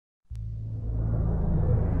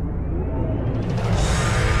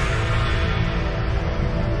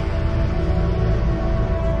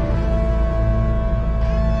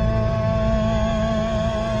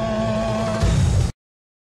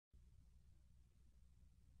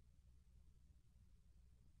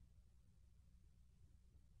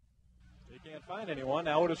Can't find anyone.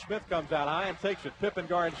 Now Otis Smith comes out high and takes it. Pippen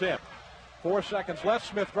guards him. 4 seconds left.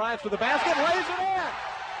 Smith drives to the basket, lays it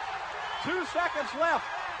in. 2 seconds left.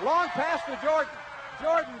 Long pass to Jordan.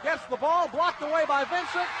 Jordan gets the ball, blocked away by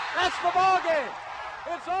Vincent. That's the ball game.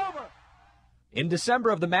 It's over. In December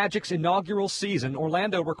of the Magic's inaugural season,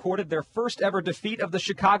 Orlando recorded their first ever defeat of the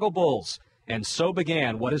Chicago Bulls. And so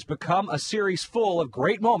began what has become a series full of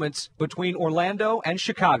great moments between Orlando and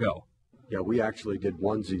Chicago. Yeah, we actually did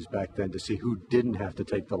onesies back then to see who didn't have to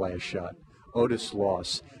take the last shot. Otis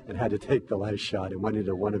lost and had to take the last shot and went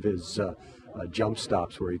into one of his jump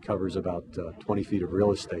stops where he covers about 20 feet of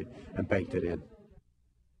real estate and banked it in.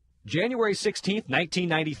 January 16,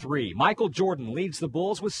 1993, Michael Jordan leads the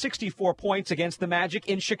Bulls with 64 points against the Magic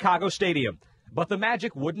in Chicago Stadium. But the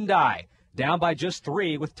Magic wouldn't die. Down by just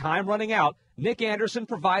 3 with time running out, Nick Anderson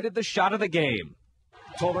provided the shot of the game.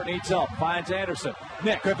 Tolbert needs help, finds Anderson.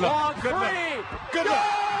 Nick, Good look. long Good three. look. Good look.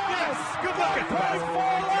 Yes, good look at the basket.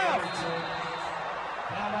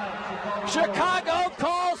 Chicago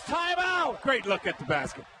calls timeout. Great look at the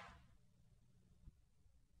basket.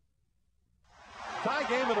 Tie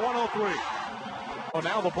game at 103. Well,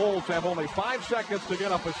 now the Bulls have only 5 seconds to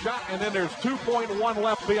get up a shot, and then there's 2.1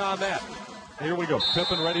 left beyond that. Here we go.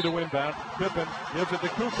 Pippen ready to inbound. Pippen gives it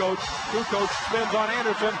to Kukoc. Kukoc spins on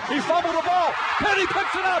Anderson. He fumbled the ball. Penny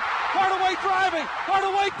picks it up. Hardaway driving.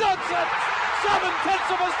 Hardaway dunks it.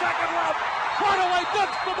 7/10 of a second left. Hardaway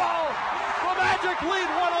dunks the ball. The Magic lead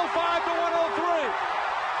 105 to 103.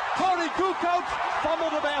 Tony Kukoc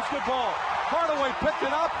fumbled the basketball. Hardaway picked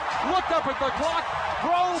it up, looked up at the clock,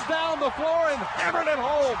 drove down the floor, and hammered it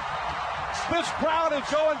home. This crowd is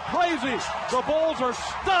going crazy. The Bulls are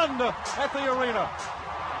stunned at the arena.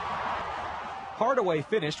 Hardaway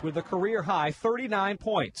finished with a career-high 39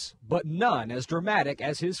 points, but none as dramatic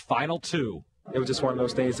as his final 2. It was just one of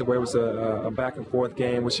those things where it was a back-and-forth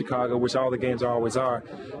game with Chicago, which all the games always are.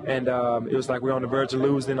 And it was like we're on the verge of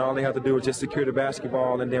losing. All they have to do is just secure the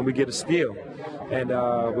basketball, and then we get a steal. And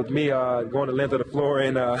with me going the length of the floor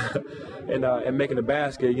and making the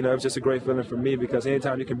basket, you know, it was just a great feeling for me because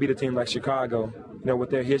anytime you can beat a team like Chicago, you know,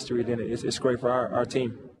 with their history, then it's great for our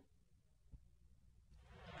team.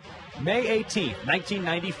 May 18,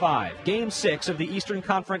 1995, Game 6 of the Eastern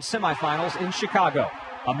Conference semifinals in Chicago.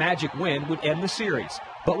 A Magic win would end the series,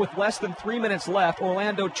 but with less than 3 minutes left,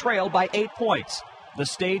 Orlando trailed by 8 points. The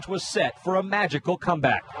stage was set for a magical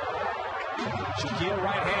comeback. Shaquille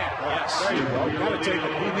right hand. Yes. There you go. You got to take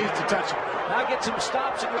it. He needs to touch it. Now get some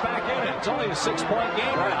stops and you're back in it. It's only a 6-point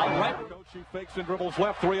game now. Right. She fakes and dribbles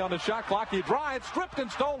left, 3 on the shot clock. He drives, stripped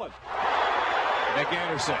and stolen. Nick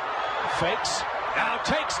Anderson fakes. Now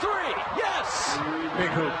takes 3. Yes! Big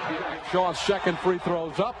hoop. Shaw's second free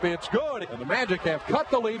throw's up. It's good. And the Magic have cut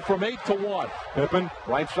the lead from 8 to 1. Pippen,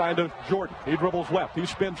 right side to Jordan. He dribbles left. He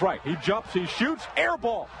spins right. He jumps. He shoots. Air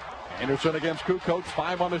ball. Anderson against Kukoc.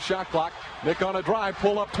 5 on the shot clock. Nick on a drive.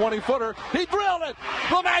 Pull up 20-footer. He drilled it.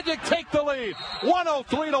 The Magic take the lead.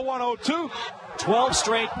 103 to 102. 12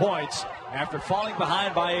 straight points after falling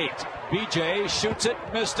behind by 8. BJ shoots it.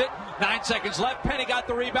 Missed it. 9 seconds left. Penny got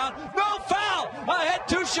the rebound. No foul. Ahead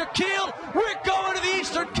to Shaquille. We're going to the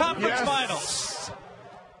Eastern Conference Finals.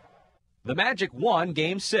 The Magic won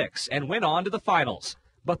Game 6 and went on to the finals.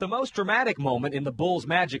 But the most dramatic moment in the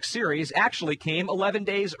Bulls-Magic series actually came 11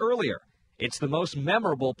 days earlier. It's the most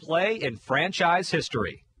memorable play in franchise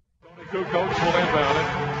history. Tony Kukoc will inbound it.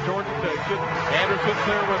 Jordan takes it. Anderson's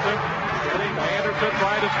there with him. Anderson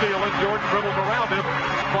trying to steal it. Jordan dribbles around him.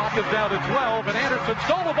 Clock is down to 12, and Anderson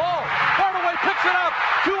stole the ball. Hardaway picks it up.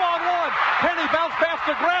 2 on 1. Penny bounce pass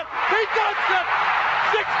to Grant. He dunks it.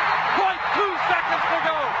 6.2 seconds to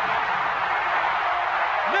go.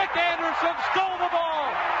 Nick Anderson stole the ball.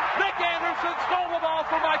 Nick Anderson stole the ball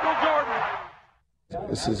from Michael Jordan.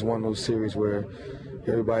 This is one of those series where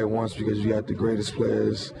everybody wants because you got the greatest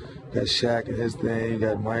players. You got Shaq and his thing, you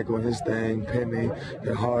got Michael and his thing, Penny, you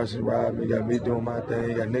got Horace and Rodman, you got me doing my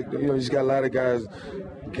thing, you got Nick. You know, you just got a lot of guys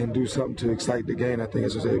who can do something to excite the game. I think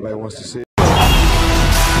that's what everybody wants to see.